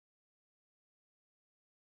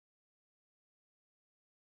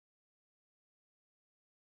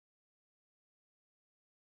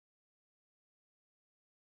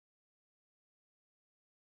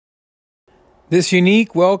This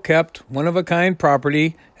unique, well-kept, one-of-a-kind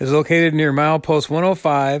property is located near milepost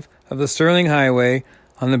 105 of the Sterling Highway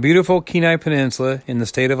on the beautiful Kenai Peninsula in the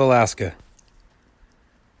state of Alaska.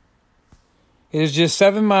 It is just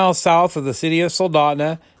 7 miles south of the city of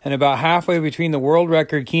Soldotna and about halfway between the world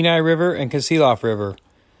record Kenai River and Kasilof River.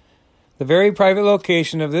 The very private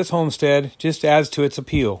location of this homestead just adds to its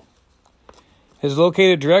appeal. It is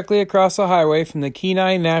located directly across the highway from the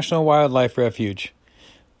Kenai National Wildlife Refuge,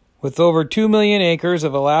 with over 2 million acres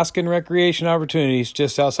of Alaskan recreation opportunities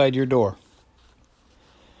just outside your door.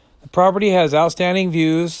 The property has outstanding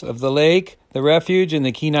views of the lake, the refuge, and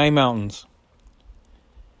the Kenai Mountains.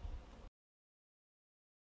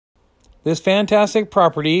 This fantastic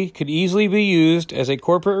property could easily be used as a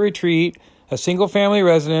corporate retreat, a single-family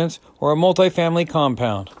residence, or a multifamily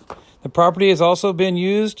compound. The property has also been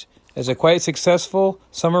used as a quite successful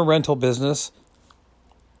summer rental business.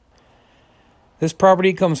 This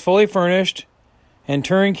property comes fully furnished and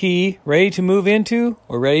turnkey, ready to move into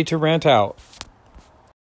or ready to rent out.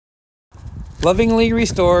 Lovingly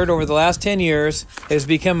restored over the last 10 years, it has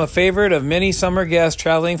become a favorite of many summer guests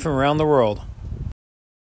traveling from around the world.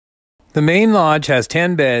 The main lodge has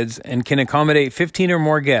 10 beds and can accommodate 15 or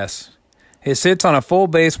more guests. It sits on a full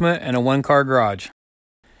basement and a one-car garage.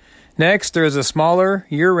 Next, there is a smaller,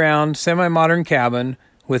 year-round, semi-modern cabin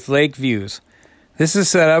with lake views. This is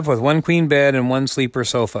set up with one queen bed and one sleeper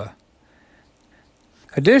sofa.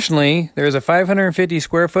 Additionally, there is a 550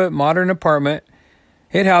 square foot modern apartment.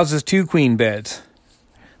 It houses 2 queen beds.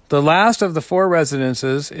 The last of the 4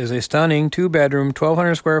 residences is a stunning 2-bedroom,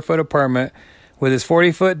 1,200 square foot apartment with its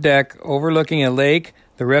 40-foot deck overlooking a lake,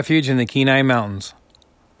 the refuge, and the Kenai Mountains.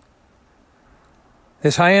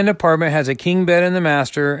 This high-end apartment has a king bed in the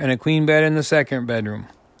master and a queen bed in the second bedroom.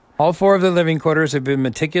 All 4 of the living quarters have been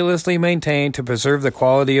meticulously maintained to preserve the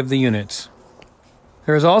quality of the units.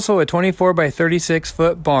 There is also a 24 by 36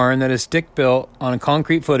 foot barn that is stick-built on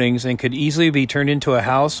concrete footings and could easily be turned into a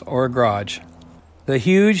house or a garage. The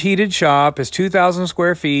huge heated shop is 2,000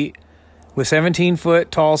 square feet with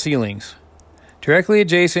 17-foot tall ceilings. Directly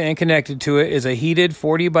adjacent and connected to it is a heated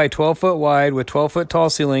 40 by 12 foot wide with 12-foot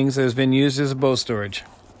tall ceilings that has been used as boat storage.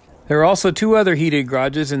 There are also 2 other heated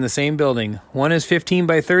garages in the same building. One is 15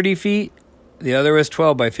 by 30 feet, the other is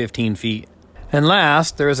 12 by 15 feet. And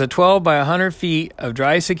last, there is a 12 by 100 feet of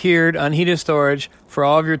dry secured, unheated storage for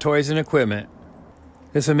all of your toys and equipment.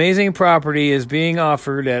 This amazing property is being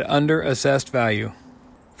offered at under assessed value.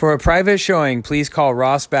 For a private showing, please call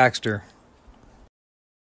Ross Baxter.